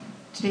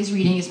Today's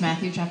reading is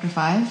Matthew chapter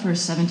 5, verse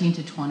 17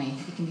 to 20.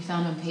 It can be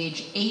found on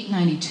page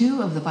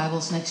 892 of the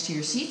Bibles next to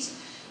your seats,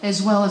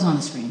 as well as on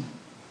the screen.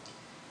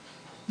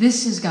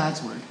 This is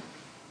God's word.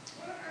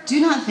 Do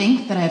not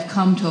think that I have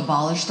come to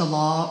abolish the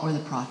law or the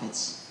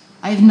prophets.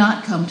 I have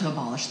not come to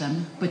abolish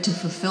them, but to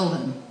fulfill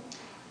them.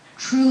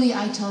 Truly,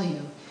 I tell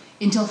you,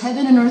 until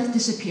heaven and earth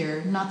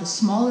disappear, not the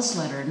smallest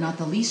letter, not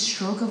the least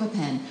stroke of a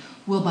pen,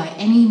 will by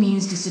any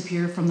means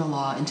disappear from the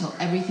law until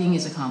everything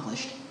is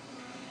accomplished.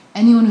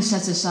 Anyone who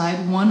sets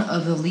aside one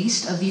of the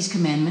least of these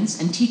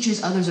commandments and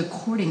teaches others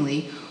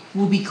accordingly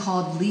will be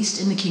called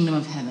least in the kingdom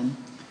of heaven.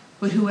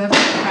 But whoever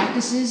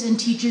practices and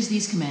teaches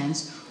these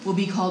commands will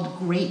be called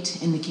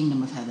great in the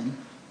kingdom of heaven.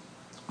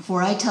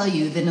 For I tell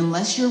you that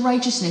unless your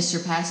righteousness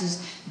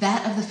surpasses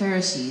that of the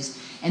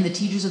Pharisees and the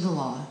teachers of the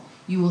law,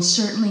 you will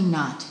certainly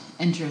not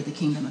enter the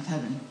kingdom of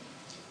heaven.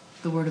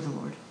 The word of the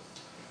Lord.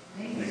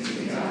 Thanks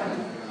be to God.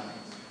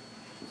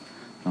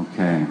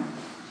 Okay.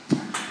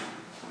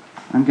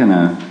 I'm going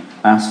to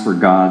ask for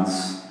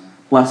God's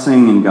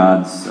blessing and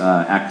God's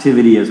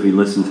activity as we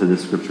listen to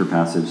this scripture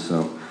passage.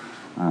 So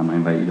I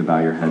invite you to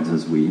bow your heads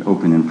as we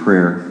open in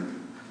prayer.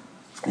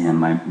 And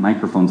my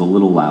microphone's a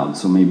little loud,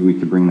 so maybe we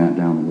could bring that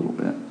down a little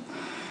bit.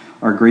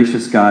 Our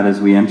gracious God, as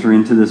we enter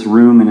into this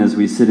room and as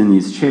we sit in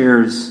these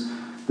chairs,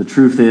 the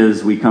truth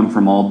is we come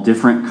from all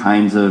different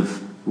kinds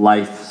of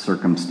life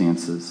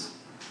circumstances.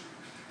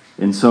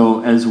 And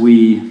so as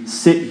we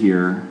sit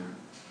here,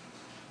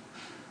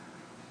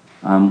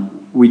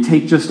 we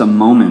take just a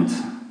moment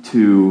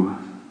to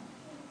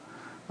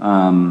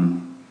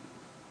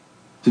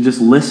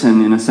just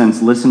listen, in a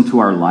sense, listen to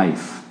our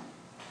life.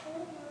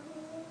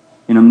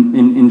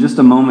 In just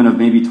a moment of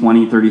maybe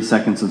 20, 30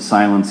 seconds of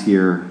silence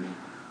here,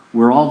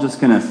 we're all just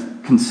going to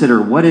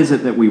consider, what is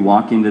it that we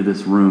walk into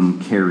this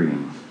room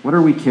carrying? What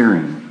are we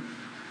carrying?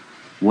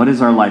 What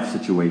is our life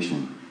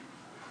situation?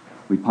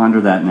 We ponder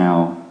that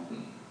now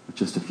with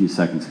just a few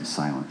seconds of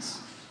silence.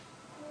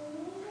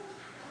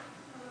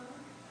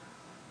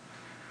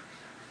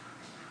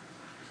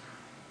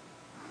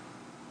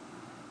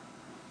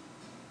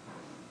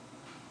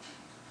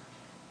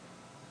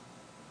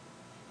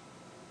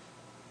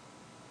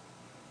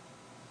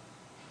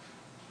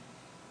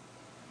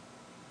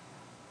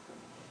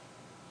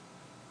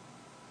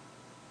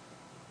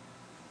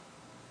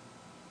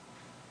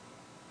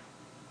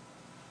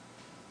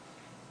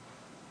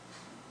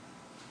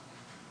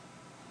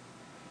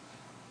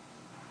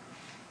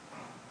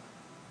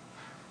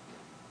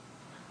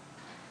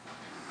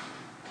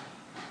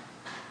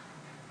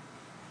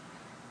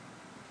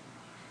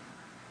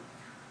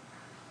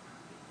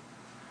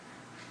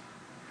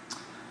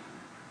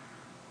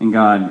 And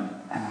God,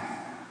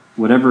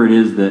 whatever it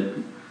is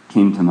that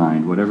came to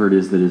mind, whatever it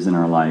is that is in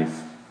our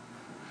life,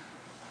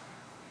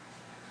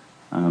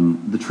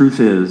 the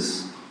truth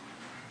is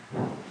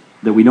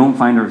that we don't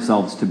find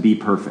ourselves to be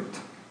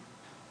perfect.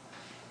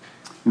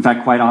 In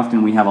fact, quite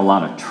often we have a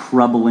lot of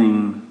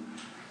troubling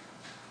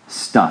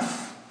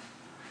stuff.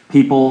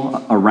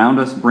 People around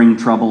us bring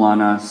trouble on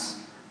us,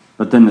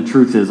 but then the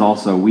truth is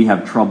also we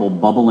have trouble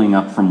bubbling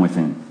up from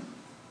within.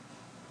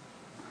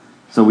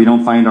 So we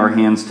don't find our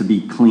hands to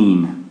be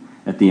clean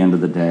at the end of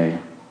the day.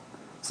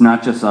 It's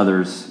not just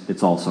others,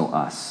 it's also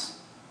us.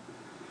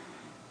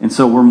 And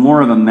so we're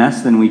more of a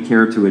mess than we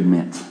care to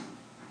admit.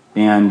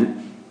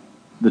 And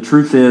the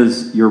truth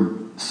is, your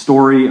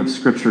story of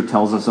Scripture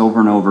tells us over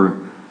and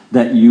over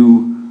that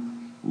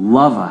you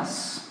love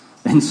us.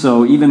 And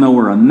so even though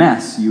we're a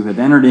mess, you have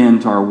entered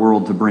into our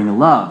world to bring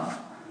love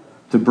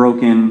to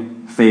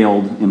broken,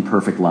 failed,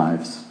 imperfect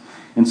lives.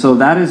 And so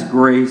that is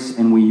grace,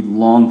 and we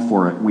long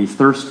for it. We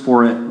thirst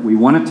for it. We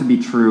want it to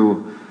be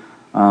true.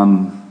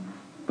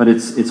 But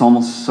it's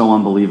almost so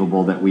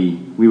unbelievable that we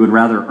would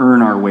rather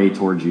earn our way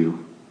towards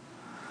you.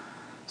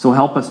 So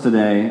help us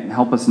today,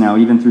 help us now,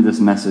 even through this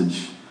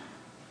message,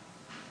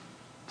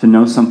 to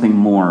know something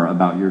more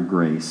about your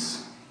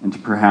grace and to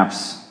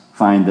perhaps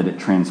find that it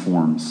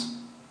transforms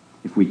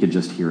if we could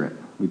just hear it.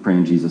 We pray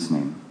in Jesus'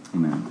 name.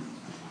 Amen.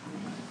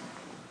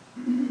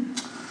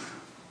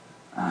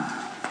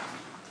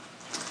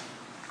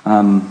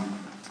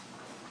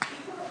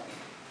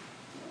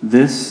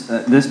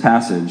 This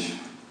passage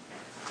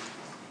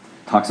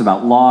talks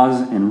about laws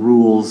and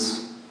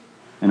rules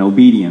and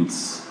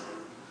obedience.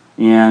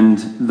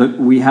 And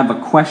we have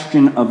a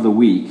question of the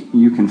week.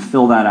 You can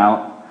fill that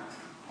out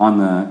on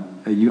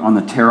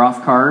the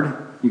tear-off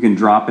card. You can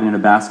drop it in a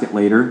basket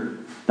later.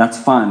 That's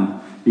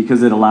fun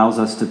because it allows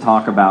us to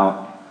talk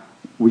about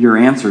your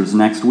answers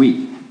next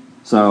week.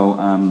 So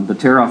the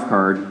tear-off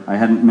card, I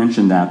hadn't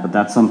mentioned that, but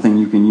that's something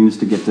you can use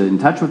to get in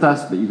touch with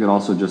us, but you could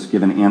also just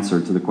give an answer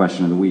to the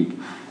question of the week.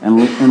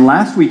 And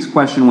last week's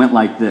question went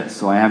like this,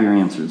 so I have your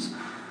answers.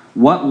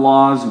 What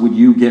laws would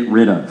you get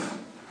rid of?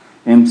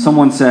 And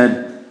someone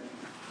said,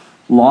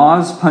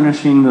 laws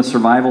punishing the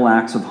survival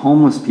acts of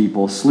homeless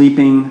people,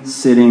 sleeping,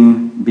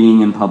 sitting,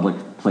 being in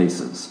public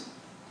places.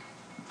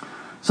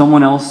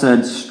 Someone else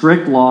said,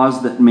 strict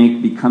laws that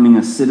make becoming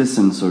a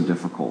citizen so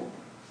difficult.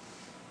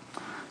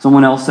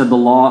 Someone else said the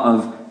law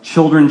of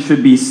children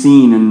should be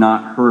seen and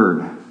not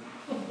heard.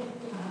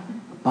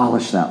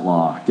 Abolish that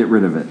law. Get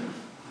rid of it.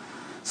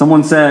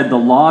 Someone said the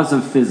laws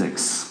of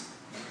physics.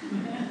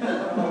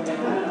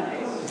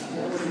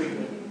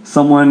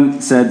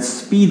 Someone said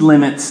speed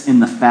limits in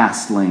the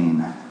fast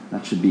lane.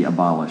 That should be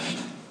abolished.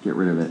 Get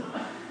rid of it.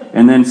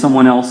 And then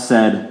someone else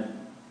said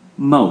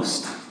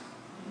most.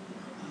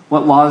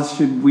 What laws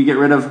should we get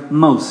rid of?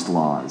 Most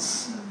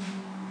laws.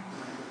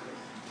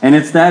 And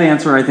it's that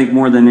answer, I think,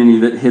 more than any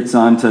that hits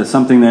on to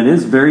something that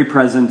is very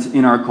present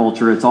in our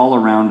culture. It's all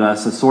around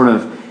us, a sort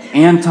of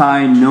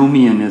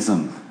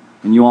antinomianism.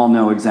 And you all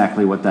know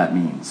exactly what that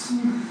means.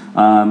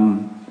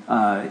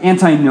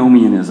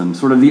 Antinomianism,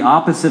 sort of the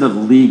opposite of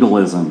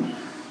legalism.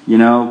 You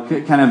know,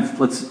 kind of,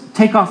 let's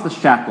take off the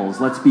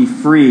shackles. Let's be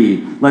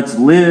free. Let's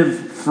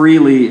live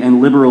freely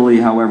and liberally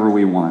however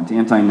we want.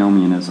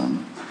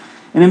 Antinomianism.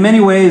 And in many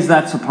ways,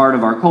 that's a part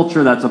of our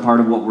culture. That's a part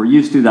of what we're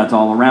used to. That's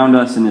all around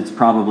us, and it's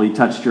probably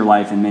touched your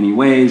life in many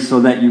ways, so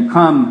that you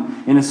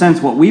come, in a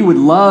sense, what we would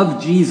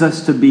love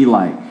Jesus to be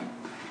like,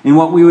 and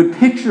what we would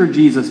picture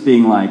Jesus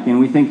being like. And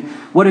we think,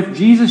 what if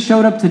Jesus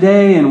showed up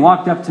today and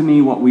walked up to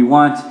me? What we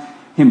want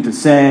him to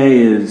say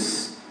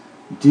is,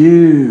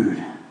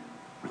 dude,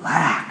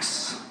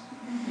 relax.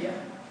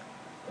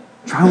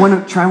 Try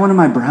one of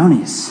my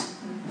brownies.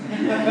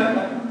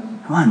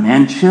 Come on,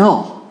 man,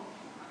 chill.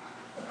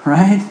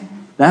 Right?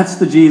 That's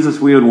the Jesus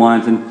we would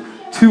want. And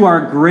to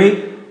our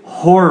great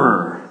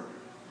horror,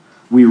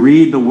 we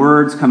read the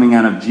words coming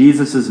out of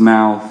Jesus'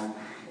 mouth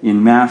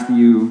in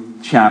Matthew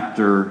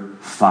chapter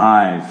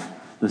 5.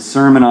 The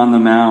Sermon on the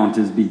Mount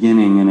is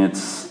beginning, and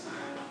it's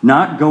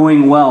not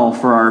going well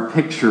for our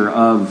picture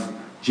of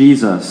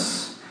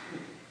Jesus.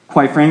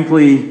 Quite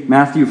frankly,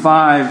 Matthew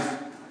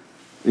 5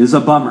 is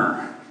a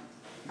bummer,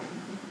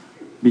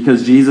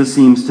 because Jesus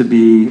seems to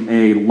be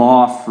a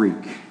law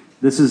freak.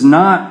 The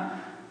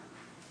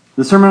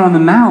Sermon on the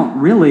Mount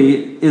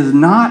really is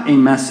not a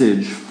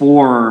message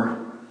for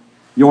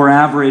your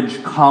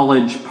average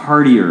college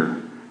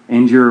partier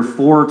and your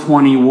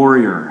 420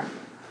 warrior.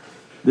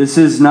 This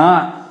is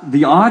not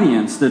the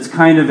audience that's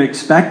kind of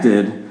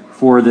expected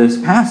for this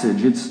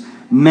passage. It's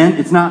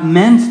not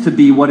meant to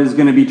be what is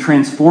going to be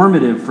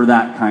transformative for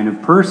that kind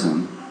of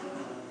person.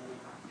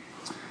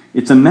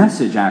 It's a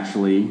message,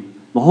 actually.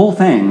 The whole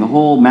thing, the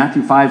whole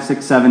Matthew 5,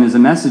 6, 7 is a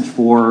message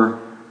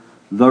for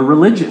the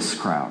religious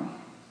crowd.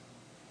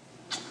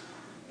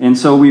 And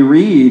so we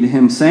read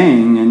him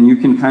saying, and you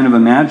can kind of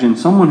imagine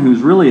someone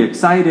who's really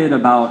excited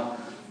about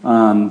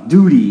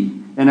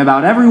duty and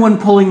about everyone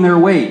pulling their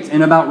weight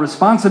and about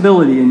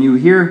responsibility, and you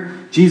hear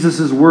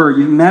Jesus' word.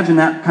 You imagine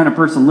that kind of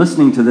person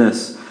listening to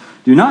this.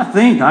 Do not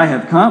think I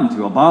have come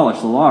to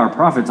abolish the law or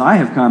prophets. I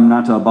have come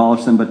not to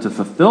abolish them, but to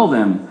fulfill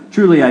them.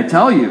 Truly I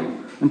tell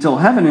you, until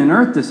heaven and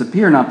earth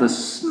disappear, not the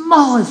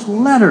smallest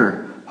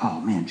letter.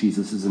 Oh man,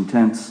 Jesus is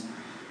intense.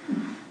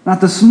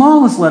 Not the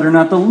smallest letter,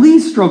 not the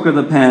least stroke of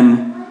the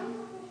pen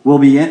will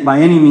be by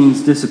any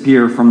means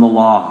disappear from the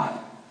law.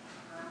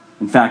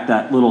 In fact,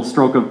 that little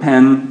stroke of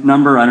pen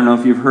number, I don't know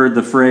if you've heard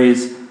the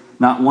phrase,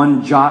 not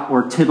one jot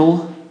or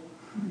tittle,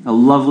 a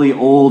lovely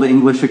old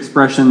English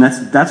expression.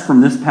 That's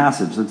from this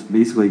passage. That's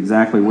basically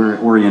exactly where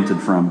it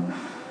oriented from.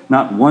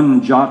 Not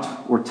one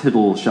jot or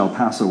tittle shall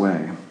pass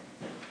away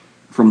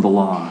from the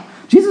law.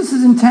 Jesus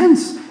is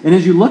intense. And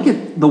as you look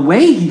at the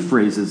way he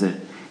phrases it,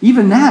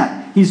 even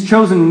that, he's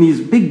chosen these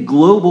big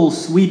global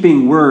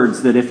sweeping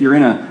words that if you're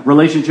in a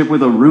relationship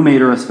with a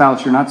roommate or a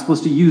spouse, you're not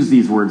supposed to use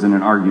these words in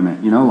an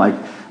argument,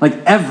 like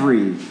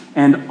every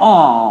and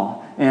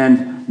all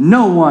and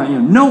no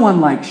one, no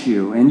one likes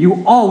you, and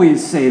you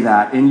always say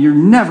that, and you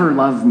never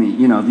love me,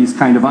 these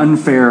kind of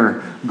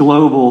unfair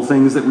global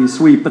things that we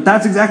sweep. But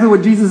that's exactly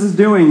what Jesus is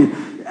doing.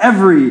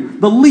 Every,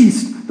 the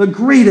least, the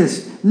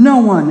greatest, no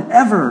one,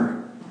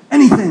 ever,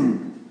 anything.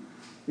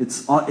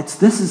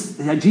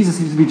 Jesus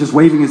seems to be just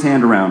waving his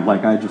hand around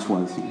like I just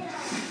was.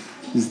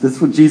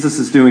 That's what Jesus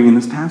is doing in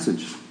this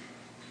passage.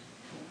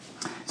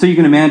 So you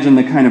can imagine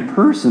the kind of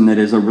person that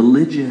is a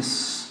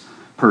religious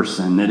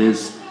person,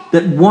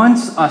 that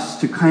wants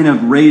us to kind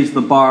of raise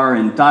the bar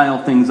and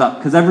dial things up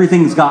because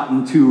everything's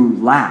gotten too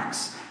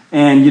lax.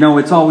 And,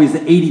 it's always the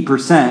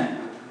 80%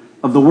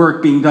 of the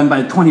work being done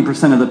by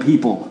 20% of the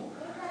people.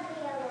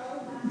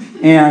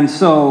 And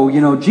so,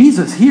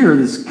 Jesus here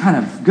is kind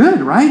of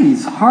good, right?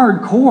 He's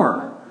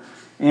hardcore.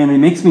 And it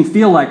makes me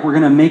feel like we're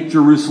going to make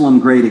Jerusalem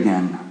great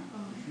again.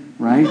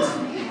 Right?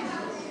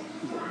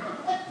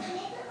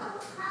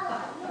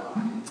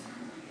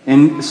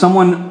 And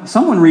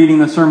someone reading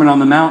the Sermon on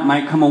the Mount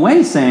might come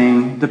away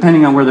saying,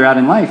 depending on where they're at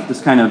in life,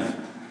 this kind of,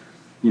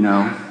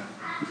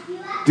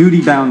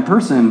 duty-bound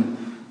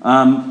person,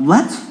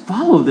 let's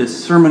follow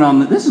this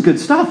sermon this is good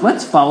stuff.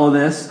 Let's follow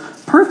this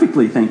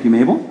perfectly. Thank you,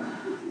 Mabel.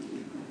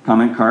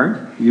 Comment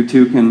card. You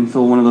too can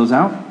fill one of those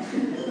out.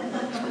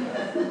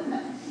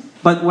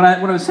 But what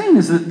I was saying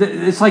is that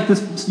it's like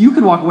this. You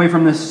could walk away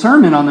from this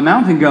Sermon on the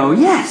Mount and go,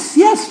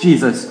 yes,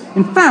 Jesus.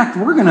 In fact,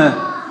 we're going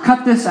to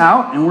cut this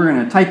out and we're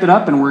going to type it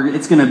up and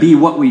it's going to be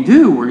what we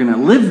do. We're going to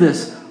live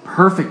this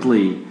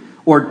perfectly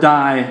or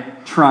die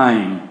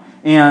trying.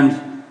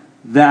 And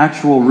the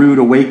actual rude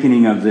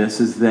awakening of this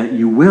is that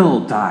you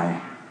will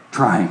die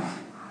trying.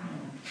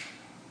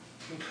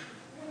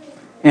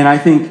 And I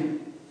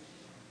think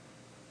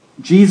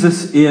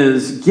Jesus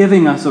is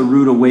giving us a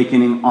rude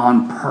awakening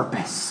on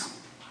purpose.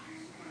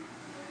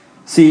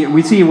 See,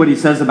 we see what he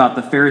says about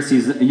the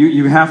Pharisees.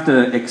 You have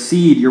to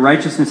exceed, your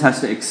righteousness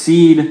has to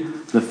exceed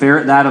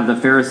that of the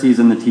Pharisees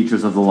and the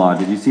teachers of the law.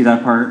 Did you see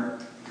that part?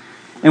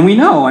 And we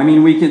know,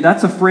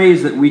 that's a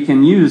phrase that we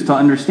can use to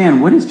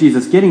understand what is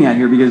Jesus getting at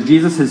here, because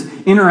Jesus has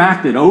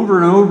interacted over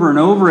and over and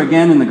over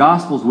again in the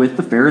Gospels with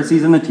the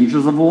Pharisees and the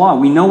teachers of the law.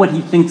 We know what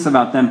he thinks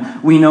about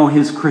them. We know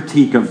his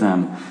critique of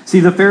them. See,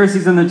 the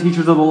Pharisees and the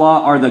teachers of the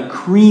law are the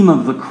cream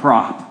of the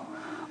crop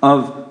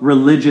of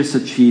religious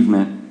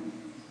achievement.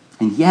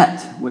 And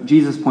yet, what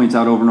Jesus points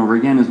out over and over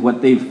again is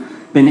what they've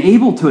been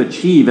able to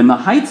achieve and the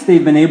heights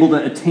they've been able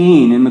to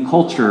attain in the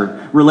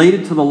culture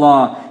related to the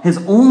law has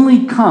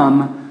only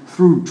come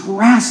through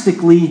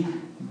drastically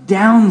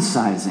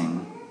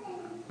downsizing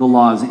the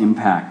law's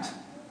impact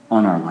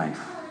on our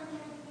life.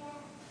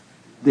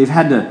 They've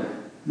had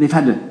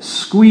to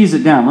squeeze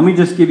it down. Let me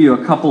just give you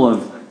a couple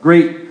of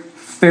great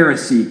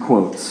Pharisee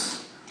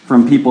quotes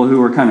from people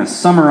who are kind of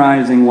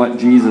summarizing what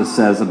Jesus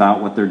says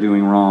about what they're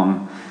doing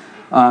wrong.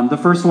 The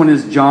first one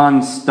is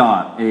John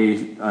Stott,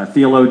 a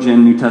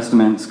theologian, New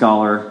Testament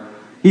scholar.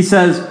 He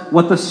says,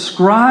 what the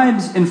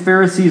scribes and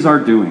Pharisees are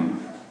doing,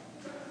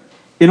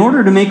 in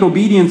order to make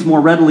obedience more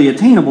readily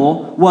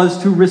attainable,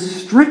 was to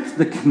restrict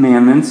the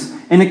commandments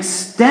and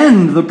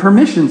extend the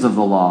permissions of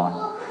the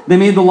law. They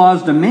made the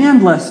law's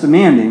demand less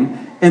demanding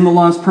and the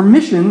law's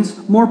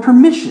permissions more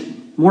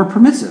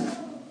permissive.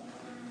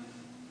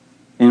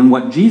 And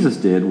what Jesus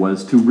did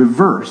was to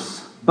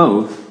reverse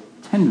both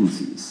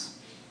tendencies.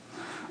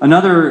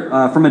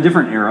 Another, from a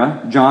different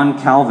era, John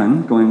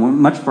Calvin, going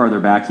much farther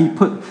back, he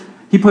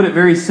put it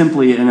very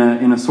simply in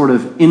a sort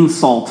of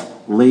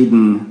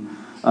insult-laden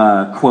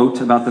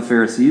quote about the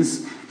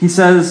Pharisees. He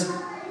says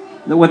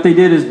that what they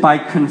did is by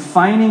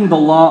confining the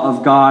law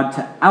of God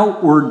to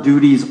outward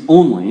duties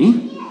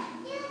only,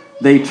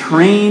 they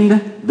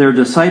trained their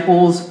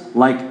disciples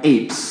like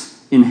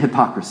apes in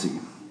hypocrisy.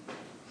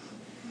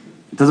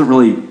 It's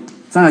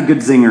not a good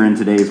zinger in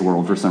today's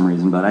world for some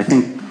reason, but I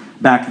think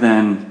back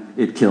then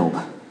it killed.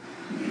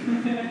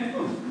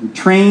 He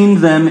trained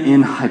them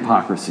in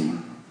hypocrisy.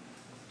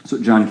 That's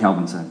what John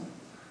Calvin said.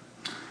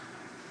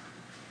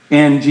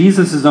 And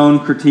Jesus' own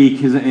critique,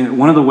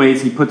 one of the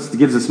ways he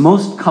gives us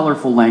most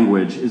colorful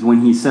language is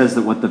when he says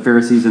that what the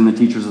Pharisees and the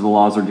teachers of the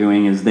laws are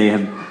doing is they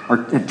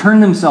have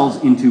turned themselves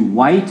into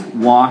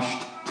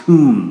whitewashed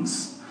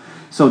tombs.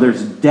 So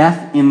there's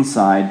death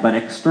inside, but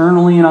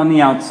externally and on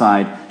the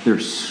outside,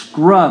 they're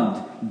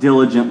scrubbed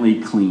diligently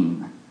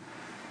clean.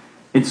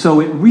 And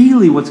so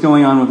what's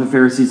going on with the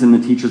Pharisees and the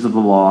teachers of the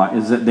law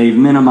is that they've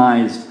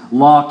minimized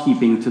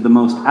law-keeping to the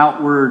most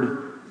outward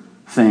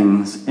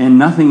things, and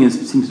nothing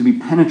seems to be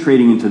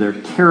penetrating into their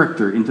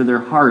character, into their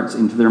hearts,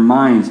 into their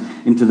minds,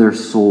 into their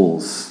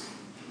souls.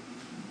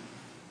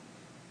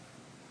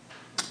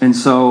 And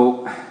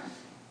so,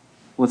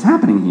 what's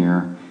happening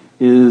here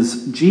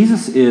is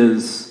Jesus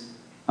is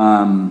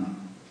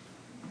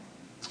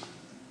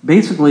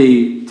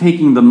basically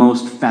taking the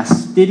most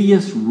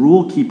fastidious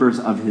rule keepers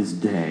of his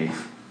day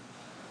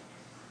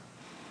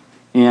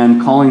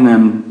and calling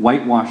them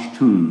whitewashed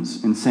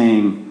tombs and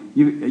saying,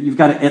 You've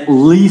got to at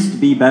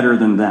least be better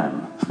than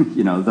them.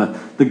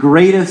 The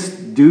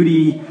greatest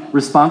duty,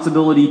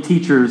 responsibility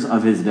teachers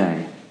of his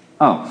day.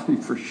 Oh, you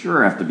for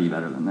sure have to be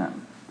better than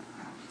them.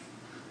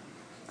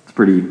 It's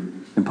pretty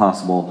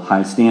impossible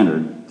high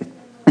standard.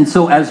 And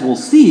so as we'll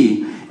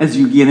see, as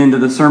you get into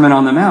the Sermon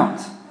on the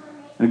Mount,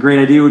 a great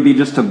idea would be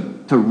just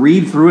to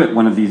read through it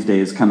one of these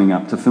days coming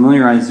up, to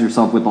familiarize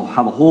yourself with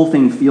how the whole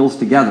thing feels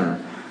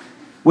together.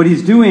 What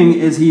he's doing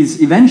is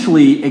he's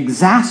eventually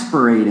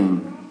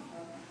exasperating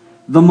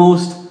the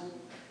most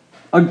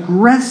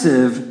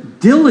aggressive,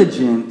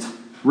 diligent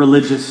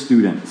religious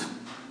student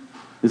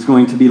is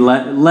going to be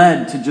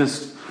led to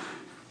just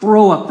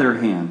throw up their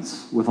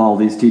hands with all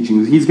these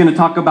teachings. He's going to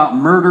talk about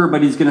murder,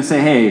 but he's going to say,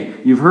 hey,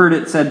 you've heard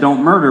it said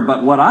don't murder,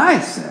 but what I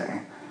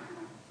say,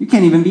 you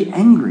can't even be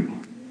angry.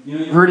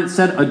 You've heard it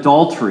said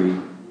adultery,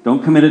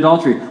 don't commit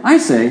adultery. I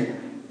say,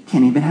 you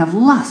can't even have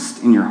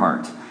lust in your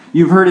heart.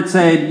 You've heard it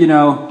said,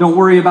 don't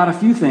worry about a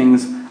few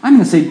things. I'm going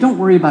to say, don't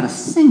worry about a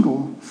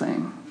single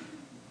thing.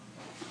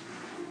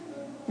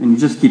 And he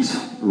just keeps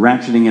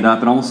ratcheting it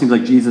up. It almost seems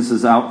like Jesus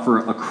is out for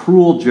a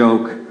cruel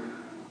joke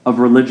of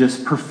religious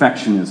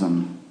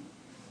perfectionism.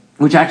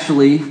 Which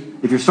actually,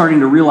 if you're starting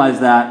to realize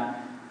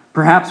that,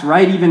 perhaps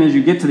right even as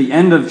you get to the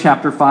end of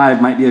chapter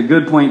 5 might be a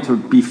good point to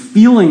be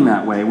feeling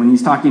that way when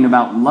he's talking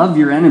about love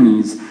your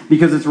enemies,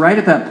 because it's right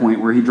at that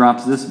point where he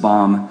drops this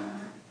bomb,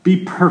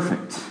 be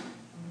perfect,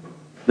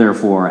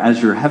 therefore,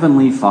 as your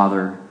heavenly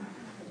Father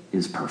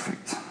is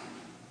perfect.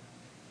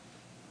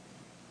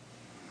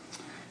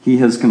 He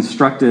has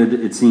constructed,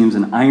 it seems,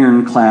 an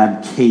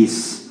ironclad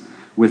case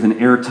with an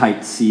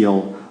airtight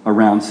seal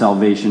around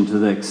salvation to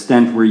the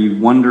extent where you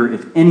wonder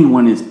if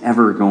anyone is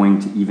ever going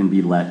to even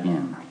be let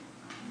in.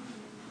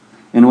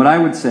 And what I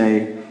would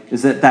say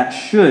is that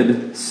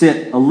should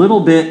sit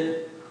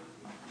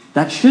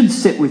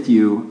with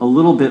you a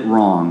little bit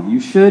wrong. You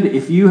should,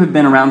 if you have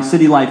been around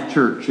City Life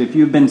Church, if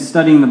you've been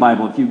studying the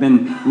Bible, if you've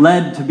been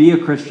led to be a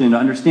Christian, to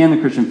understand the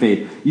Christian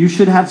faith, you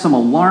should have some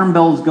alarm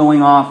bells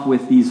going off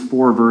with these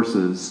 4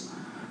 verses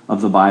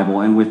of the Bible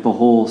and with the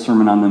whole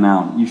Sermon on the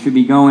Mount. You should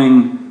be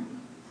going,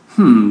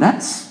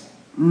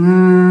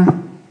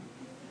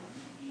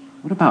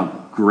 what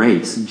about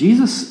grace?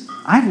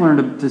 I've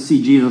learned to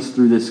see Jesus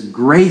through this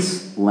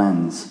grace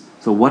lens.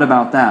 So what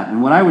about that?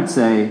 And what I would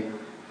say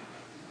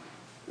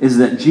is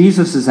that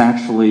Jesus is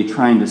actually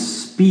trying to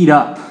speed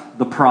up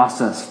the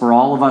process for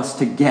all of us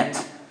to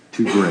get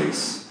to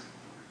grace.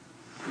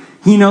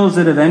 He knows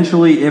that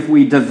eventually if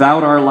we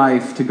devote our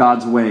life to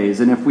God's ways,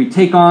 and if we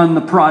take on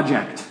the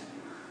project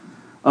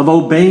of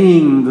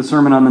obeying the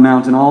Sermon on the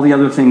Mount and all the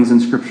other things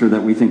in Scripture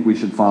that we think we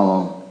should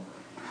follow,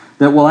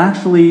 that we'll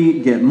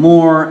actually get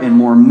more and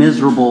more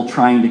miserable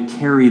trying to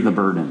carry the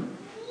burden.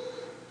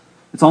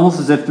 It's almost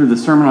as if through the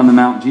Sermon on the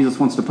Mount, Jesus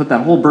wants to put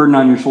that whole burden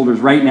on your shoulders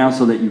right now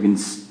so that you can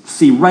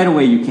see right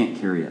away you can't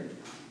carry it.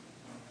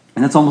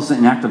 And that's almost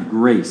an act of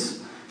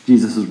grace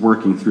Jesus is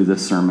working through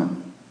this sermon.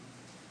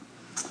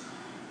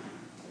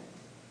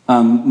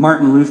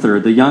 Martin Luther,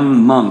 the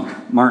young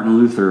monk Martin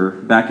Luther,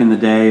 back in the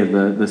day of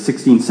the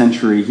 16th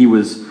century, he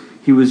was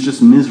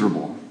just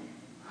miserable.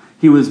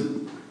 He was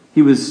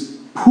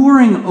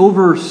poring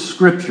over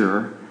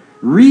Scripture,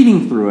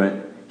 reading through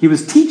it. He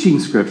was teaching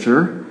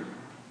Scripture,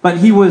 but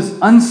he was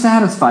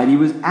unsatisfied. He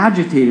was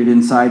agitated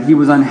inside. He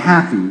was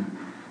unhappy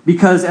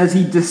because as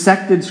he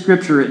dissected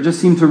Scripture, it just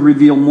seemed to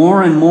reveal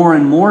more and more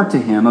and more to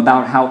him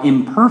about how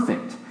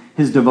imperfect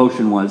his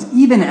devotion was,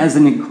 even as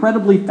an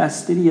incredibly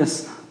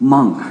fastidious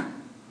monk.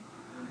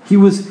 He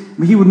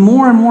would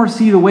more and more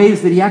see the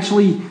ways that he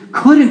actually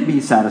couldn't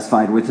be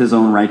satisfied with his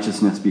own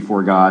righteousness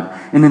before God.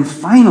 And then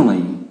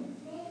finally,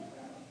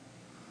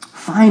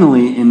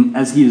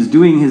 as he is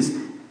doing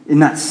in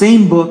that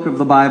same book of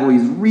the Bible,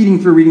 he's reading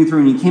through,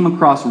 and he came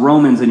across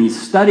Romans, and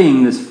he's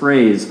studying this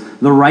phrase,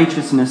 the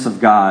righteousness of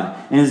God.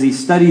 And as he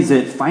studies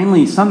it,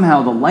 finally,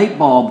 somehow the light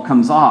bulb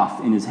comes off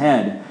in his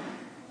head.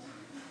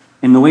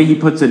 And the way he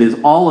puts it is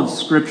all of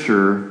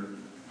Scripture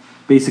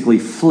basically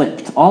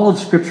flipped. All of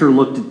Scripture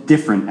looked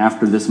different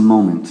after this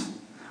moment.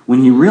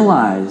 When he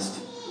realized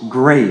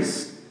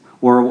grace,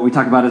 or what we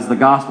talk about as the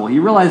gospel, he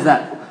realized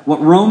that what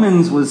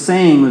Romans was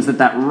saying was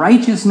that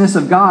righteousness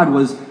of God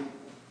was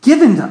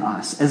given to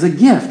us as a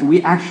gift.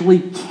 We actually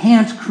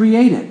can't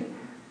create it.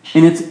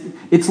 And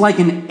it's like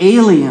an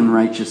alien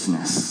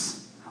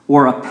righteousness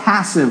or a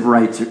passive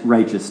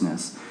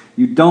righteousness.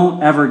 You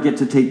don't ever get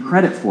to take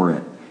credit for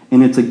it,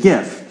 and it's a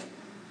gift.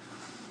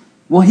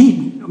 Well,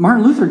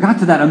 Martin Luther got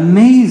to that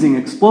amazing,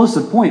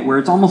 explosive point where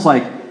it's almost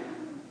like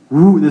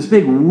this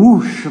big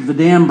whoosh of the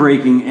dam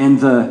breaking and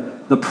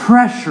the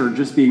pressure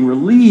just being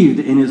relieved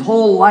in his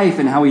whole life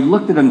and how he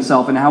looked at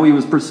himself and how he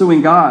was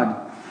pursuing God.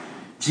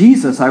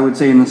 Jesus, I would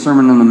say, in the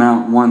Sermon on the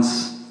Mount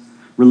wants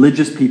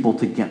religious people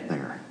to get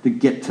there, to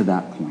get to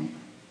that point.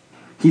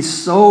 He's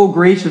so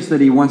gracious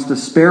that he wants to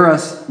spare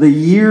us the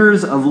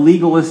years of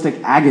legalistic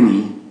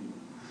agony.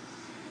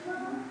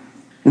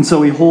 And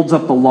so he holds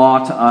up the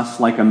law to us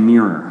like a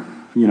mirror,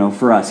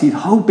 for us. He's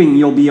hoping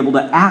you'll be able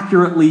to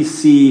accurately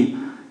see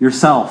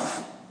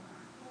yourself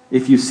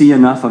if you see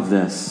enough of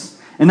this.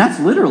 And that's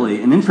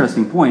literally an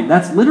interesting point.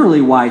 That's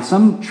literally why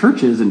some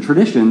churches and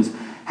traditions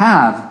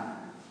have,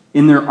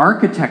 in their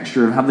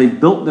architecture of how they've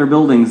built their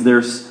buildings,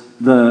 there's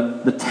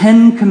the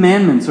 10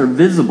 Commandments are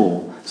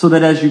visible so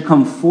that as you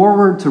come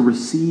forward to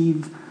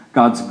receive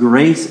God's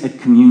grace at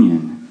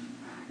communion,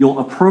 you'll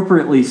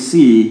appropriately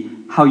see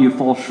how you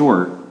fall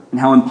short and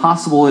how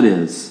impossible it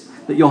is,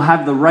 that you'll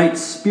have the right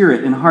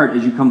spirit and heart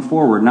as you come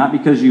forward, not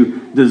because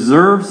you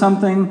deserve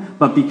something,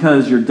 but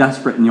because you're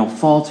desperate and you'll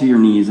fall to your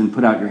knees and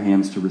put out your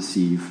hands to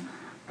receive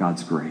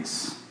God's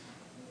grace.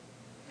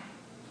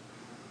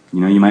 You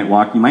might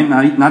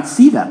not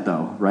see that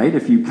though, right?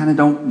 If you kind of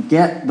don't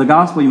get the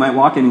gospel, you might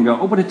walk in and go,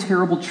 oh, what a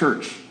terrible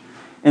church,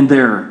 and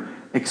their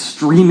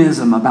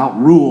extremism about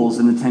rules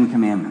and the 10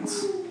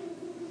 Commandments.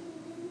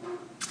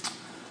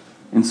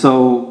 And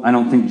so I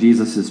don't think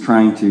Jesus is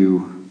trying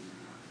to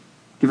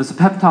give us a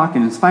pep talk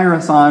and inspire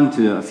us on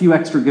to a few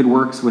extra good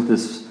works with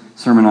this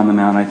Sermon on the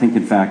Mount. I think,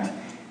 in fact,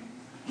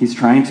 he's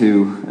trying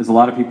to, as a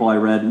lot of people I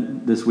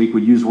read this week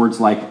would use words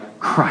like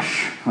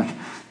crush. Like,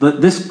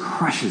 this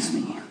crushes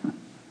me.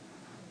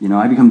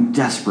 I become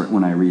desperate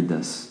when I read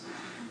this.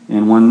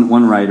 And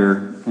one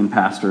writer and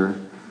pastor,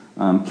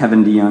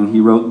 Kevin DeYoung, he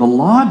wrote, "The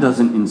law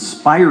doesn't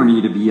inspire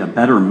me to be a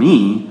better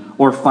me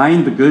or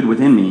find the good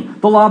within me.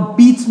 The law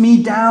beats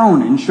me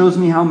down and shows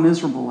me how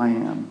miserable I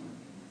am."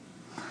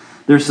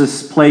 There's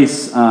this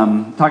place,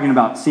 talking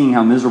about seeing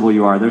how miserable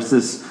you are, there's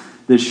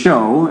this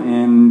show,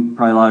 and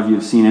probably a lot of you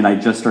have seen it. I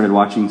just started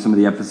watching some of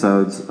the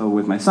episodes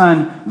with my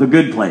son, The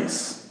Good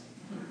Place.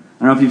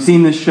 I don't know if you've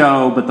seen this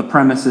show, but the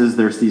premise is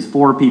there's these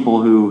 4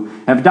 people who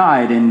have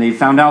died, and they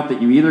found out that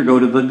you either go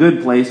to the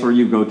good place or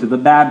you go to the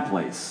bad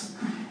place,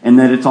 and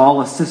that it's all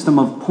a system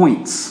of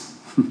points.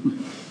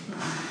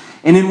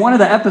 And in one of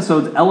the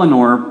episodes,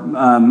 Eleanor,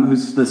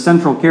 who's the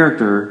central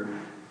character,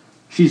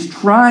 she's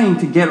trying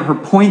to get her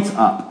points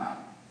up.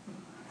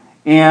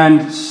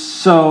 And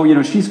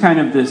so, she's kind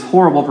of this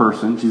horrible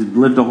person. She's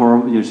lived a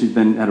horrible, she's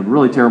had a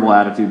really terrible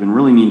attitude, been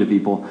really mean to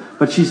people.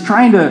 But she's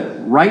trying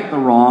to right the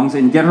wrongs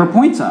and get her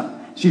points up.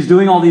 She's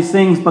doing all these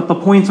things, but the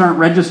points aren't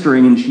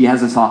registering, and she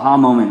has this aha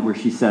moment where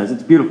she says,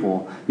 it's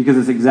beautiful, because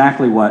it's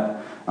exactly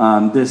what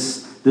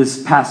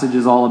this passage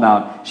is all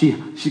about. She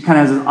kind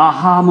of has this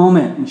aha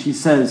moment, and she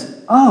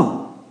says,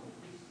 oh,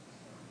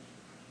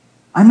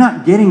 I'm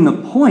not getting the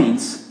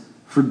points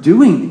for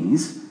doing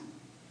these,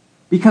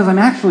 because I'm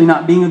actually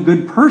not being a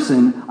good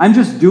person. I'm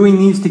just doing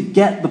these to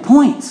get the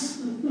points.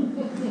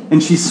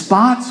 And she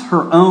spots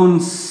her own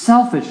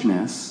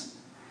selfishness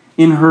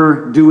in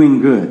her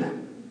doing good.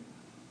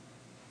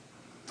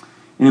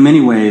 And in many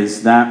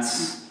ways,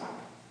 that's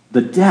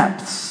the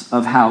depths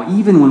of how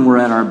even when we're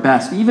at our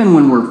best, even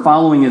when we're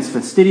following as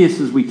fastidious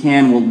as we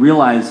can, we'll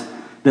realize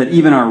that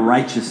even our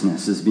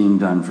righteousness is being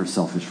done for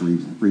selfish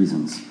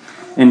reasons.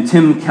 And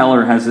Tim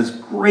Keller has this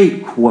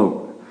great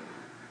quote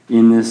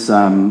in this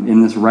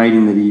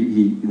writing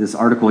that this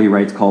article he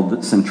writes called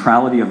 "The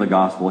Centrality of the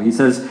Gospel." He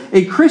says,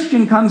 "A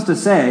Christian comes to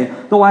say,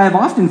 though I have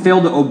often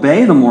failed to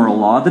obey the moral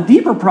law, the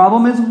deeper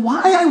problem is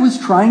why I was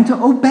trying to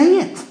obey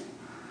it.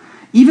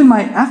 Even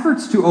my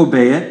efforts to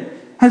obey it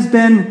has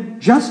been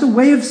just a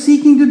way of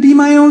seeking to be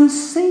my own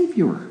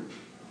savior.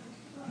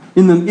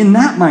 In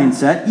that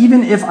mindset,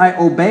 even if I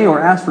obey or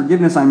ask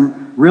forgiveness,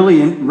 I'm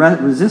really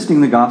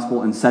resisting the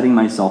gospel and setting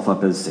myself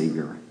up as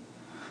savior."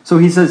 So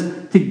he says,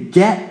 to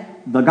get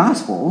the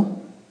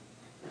gospel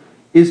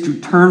is to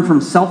turn from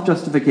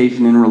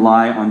self-justification and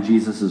rely on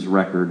Jesus'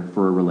 record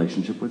for a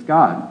relationship with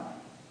God.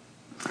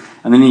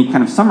 And then he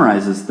kind of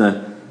summarizes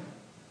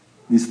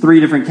these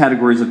three different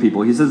categories of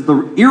people. He says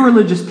the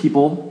irreligious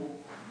people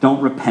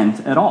don't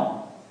repent at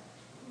all.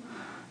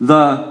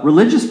 The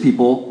religious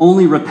people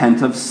only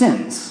repent of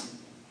sins.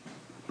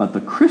 But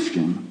the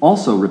Christian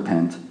also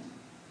repent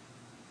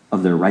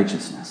of their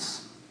righteousness.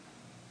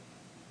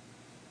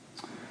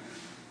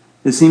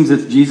 It seems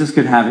if Jesus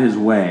could have his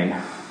way,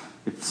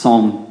 if the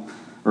Sermon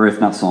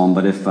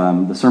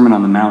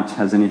on the Mount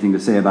has anything to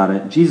say about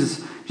it,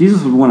 Jesus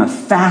would want to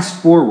fast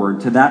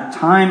forward to that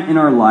time in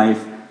our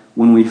life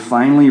when we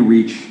finally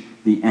reach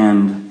the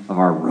end of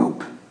our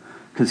rope,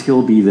 because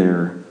he'll be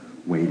there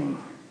waiting.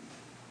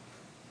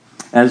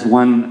 As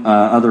one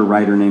other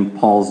writer named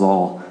Paul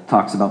Zoll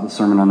talks about the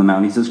Sermon on the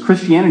Mount, he says,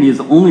 Christianity is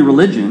the only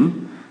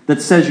religion that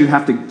says you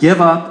have to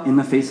give up in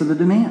the face of the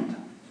demand.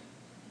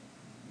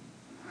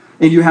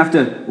 And you have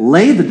to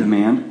lay the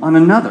demand on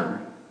another.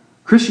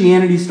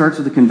 Christianity starts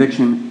with the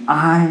conviction,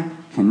 I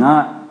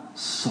cannot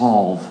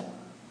solve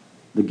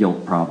the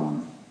guilt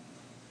problem.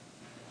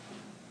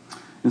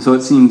 And so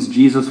it seems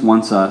Jesus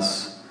wants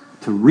us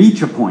to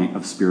reach a point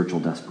of spiritual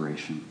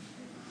desperation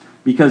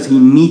because he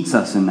meets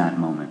us in that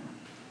moment.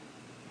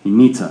 He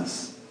meets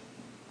us.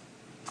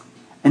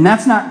 And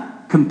that's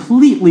not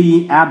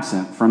completely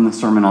absent from the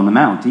Sermon on the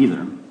Mount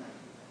either.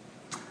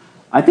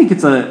 I think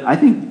it's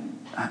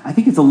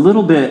a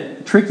little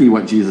bit tricky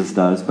what Jesus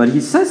does, but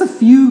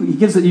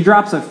he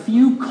drops a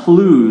few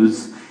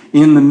clues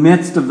in the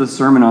midst of the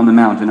Sermon on the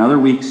Mount. In other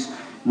weeks,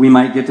 we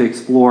might get to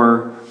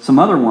explore some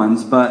other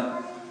ones, but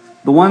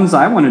the ones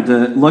I wanted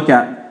to look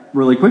at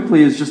really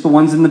quickly is just the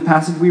ones in the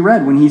passage we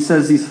read when he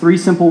says these three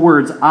simple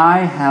words, I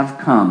have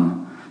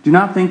come. Do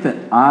not think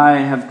that I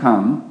have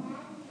come,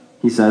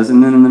 he says,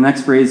 and then in the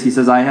next phrase he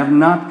says, I have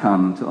not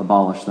come to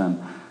abolish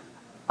them.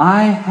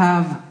 I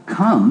have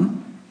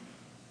come.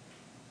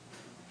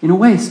 In a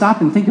way,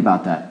 stop and think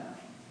about that.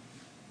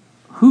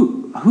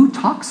 Who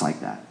talks like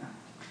that?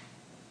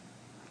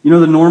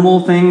 The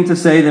normal thing to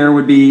say there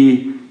would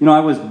be, I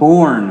was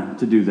born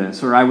to do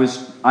this, or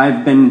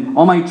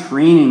all my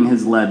training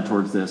has led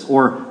towards this,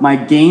 or my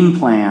game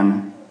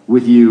plan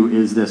with you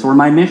is this, or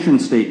my mission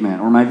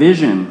statement, or my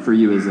vision for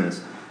you is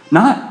this.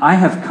 Not, I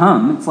have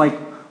come. It's like,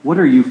 what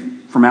are you,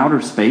 from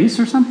outer space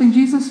or something,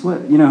 Jesus?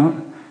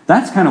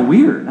 That's kind of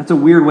weird. That's a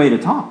weird way to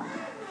talk.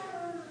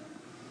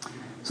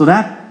 So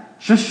that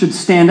just should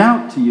stand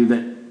out to you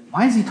that,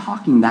 why is he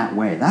talking that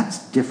way? That's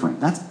different.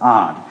 That's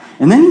odd.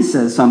 And then he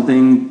says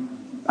something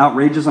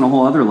outrageous on a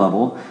whole other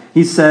level.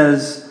 He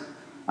says,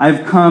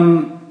 I've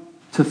come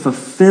to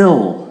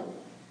fulfill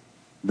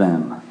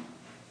them.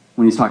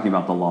 When he's talking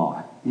about the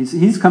law.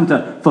 He's come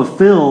to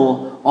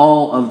fulfill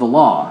all of the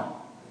law.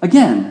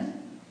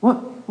 Again,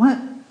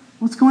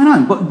 what's going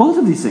on? But both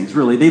of these things,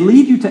 really, they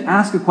lead you to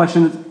ask a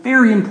question that's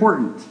very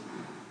important.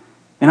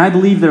 And I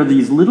believe there are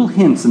these little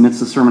hints amidst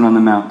the Sermon on the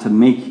Mount to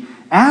make,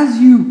 as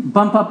you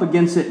bump up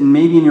against it and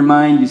maybe in your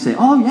mind you say,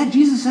 oh yeah,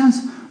 Jesus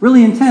sounds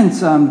really intense.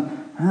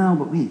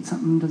 But wait,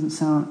 something doesn't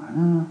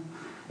sound...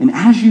 And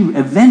as you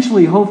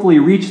eventually, hopefully,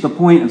 reach the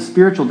point of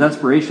spiritual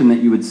desperation that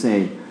you would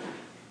say,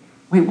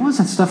 wait, what was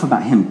that stuff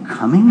about him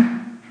coming?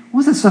 What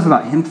was that stuff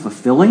about him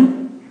fulfilling?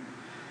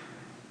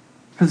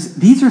 Because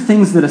these are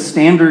things that a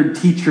standard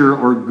teacher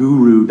or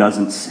guru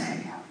doesn't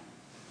say.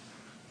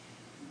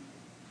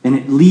 And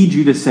it leads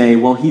you to say,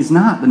 well, he's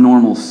not the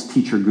normal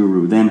teacher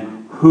guru. Then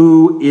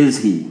who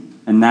is he?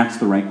 And that's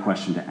the right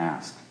question to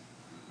ask.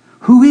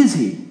 Who is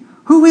he?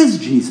 Who is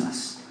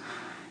Jesus?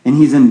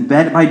 And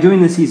by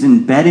doing this, he's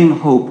embedding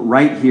hope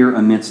right here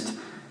amidst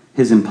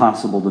his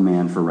impossible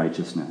demand for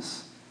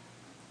righteousness.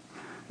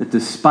 That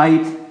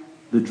despite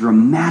the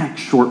dramatic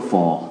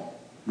shortfall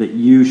that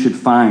you should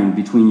find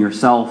between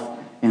yourself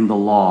and the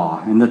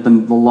law, and that the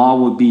law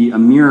would be a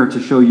mirror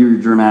to show you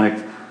your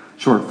dramatic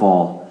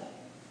shortfall,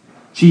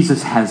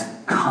 Jesus has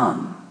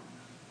come.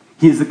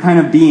 He is the kind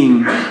of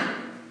being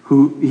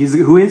who is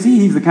he?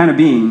 He's the kind of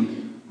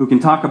being who can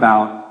talk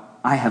about,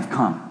 I have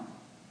come.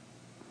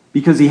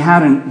 Because he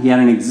had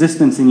an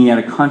existence and he had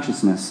a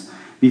consciousness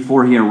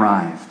before he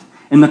arrived.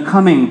 And the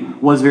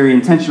coming was very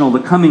intentional. The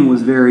coming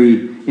was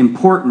very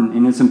important.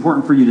 And it's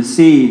important for you to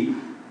see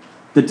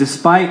that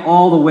despite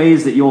all the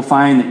ways that you'll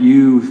find that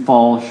you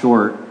fall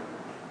short,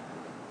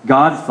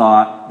 God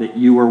thought that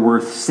you were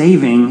worth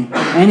saving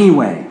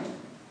anyway.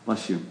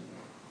 Bless you.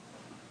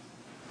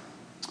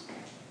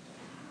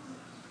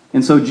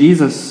 And so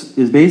Jesus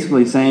is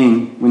basically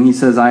saying, when he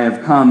says, I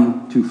have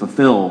come to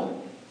fulfill,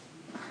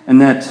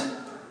 and that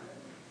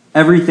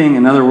everything,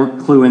 another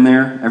clue in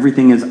there,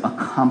 everything is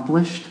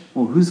accomplished.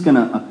 Well, who's going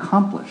to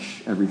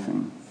accomplish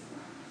everything?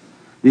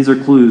 These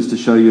are clues to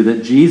show you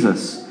that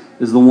Jesus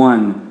is the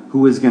one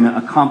who is going to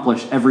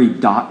accomplish every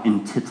dot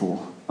and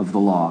tittle of the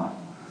law.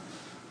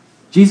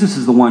 Jesus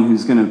is the one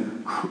who's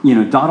going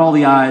to, dot all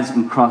the I's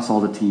and cross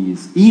all the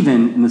T's,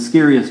 even in the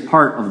scariest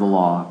part of the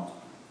law.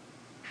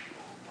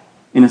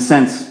 In a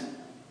sense,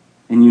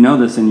 and you know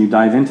this and you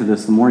dive into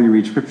this the more you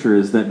read Scripture,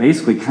 is that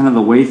basically kind of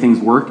the way things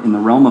work in the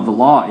realm of the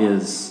law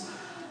is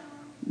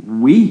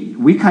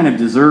we kind of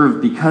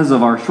deserve, because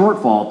of our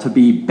shortfall, to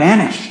be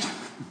banished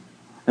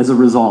as a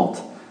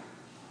result.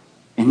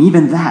 And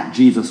even that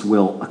Jesus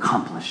will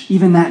accomplish.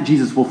 Even that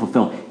Jesus will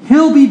fulfill.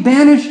 He'll be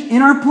banished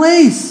in our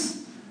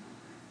place.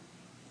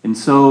 And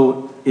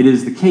so it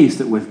is the case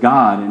that with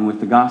God and with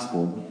the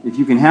gospel, if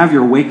you can have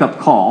your wake-up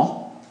call,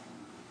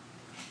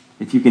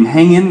 if you can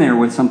hang in there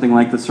with something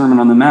like the Sermon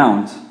on the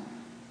Mount,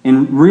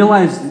 and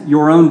realize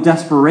your own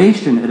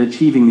desperation at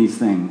achieving these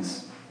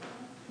things,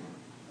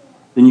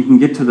 then you can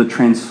get to the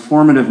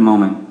transformative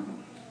moment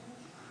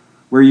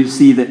where you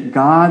see that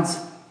God's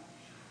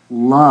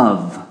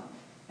love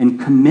and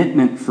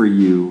commitment for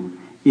you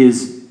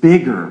is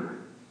bigger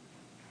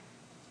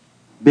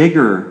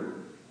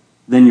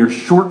than your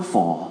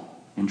shortfall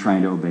in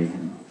trying to obey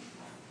him.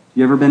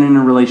 You ever been in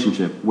a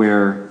relationship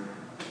where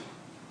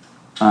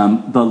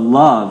the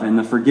love and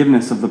the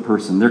forgiveness of the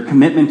person, their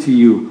commitment to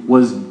you,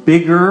 was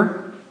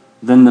bigger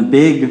than the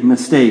big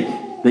mistake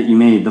that you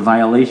made, the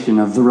violation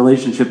of the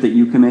relationship that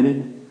you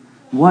committed?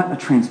 What a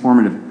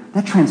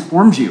that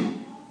transforms you.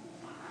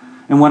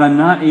 And what I'm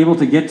not able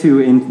to get to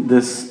in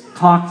this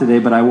talk today,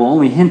 but I will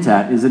only hint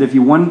at, is that if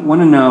you want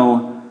to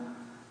know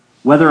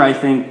whether I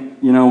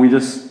think, we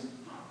just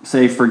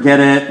say forget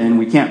it and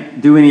we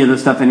can't do any of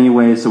this stuff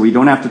anyway, so we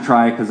don't have to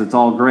try because it's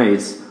all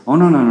grace. Oh,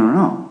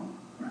 no.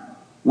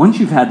 Once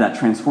you've had that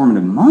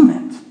transformative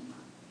moment,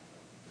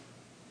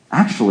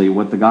 actually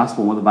what the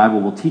gospel, what the Bible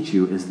will teach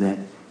you is that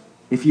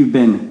if you've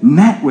been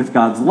met with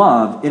God's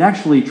love, it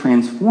actually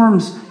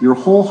transforms your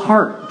whole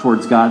heart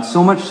towards God,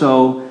 so much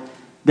so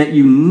that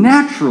you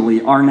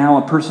naturally are now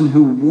a person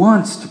who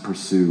wants to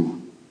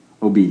pursue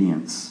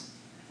obedience.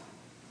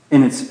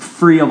 And it's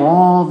free of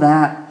all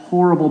that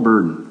horrible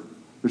burden.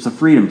 There's a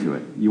freedom to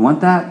it. You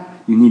want that?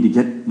 You need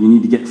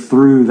to get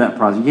through that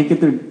process. You can't get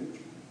there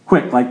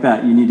quick like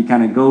that. You need to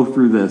kind of go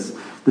through this.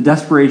 The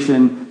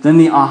desperation, then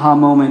the aha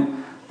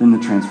moment, then the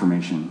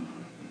transformation.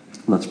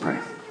 Let's pray.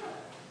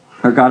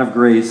 Our God of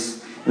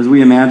grace, as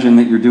we imagine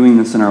that you're doing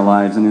this in our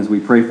lives and as we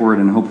pray for it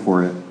and hope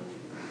for it,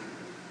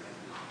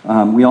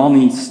 we all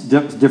need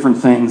different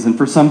things. And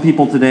for some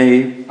people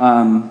today,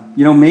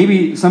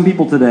 maybe some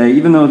people today,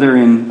 even though they're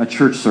in a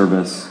church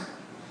service,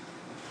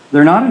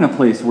 they're not in a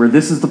place where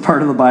this is the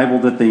part of the Bible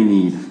that they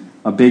need.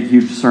 A big,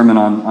 huge sermon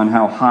on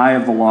how high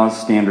of the law's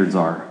standards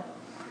are.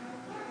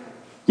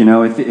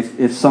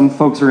 If some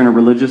folks are in a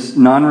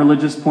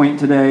non-religious point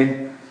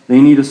today,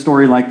 they need a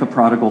story like the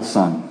prodigal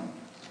son.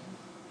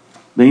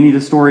 They need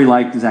a story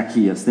like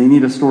Zacchaeus. They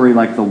need a story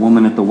like the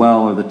woman at the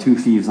well or the two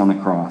thieves on the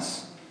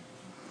cross.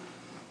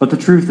 But the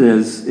truth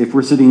is, if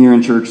we're sitting here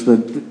in church,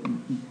 the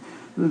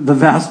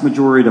vast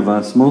majority of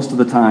us, most of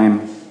the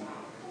time,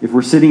 if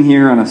we're sitting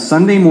here on a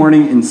Sunday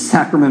morning in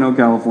Sacramento,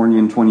 California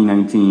in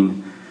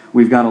 2019,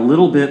 we've got a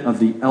little bit of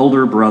the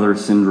elder brother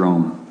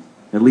syndrome,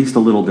 at least a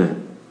little bit.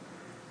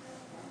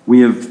 We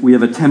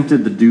have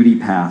attempted the duty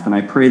path, and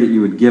I pray that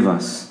you would give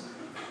us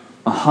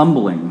a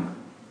humbling,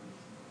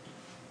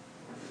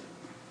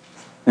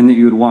 and that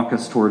you would walk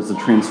us towards the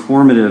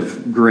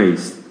transformative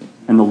grace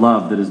and the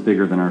love that is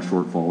bigger than our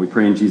shortfall. We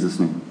pray in Jesus'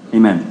 name.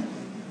 Amen.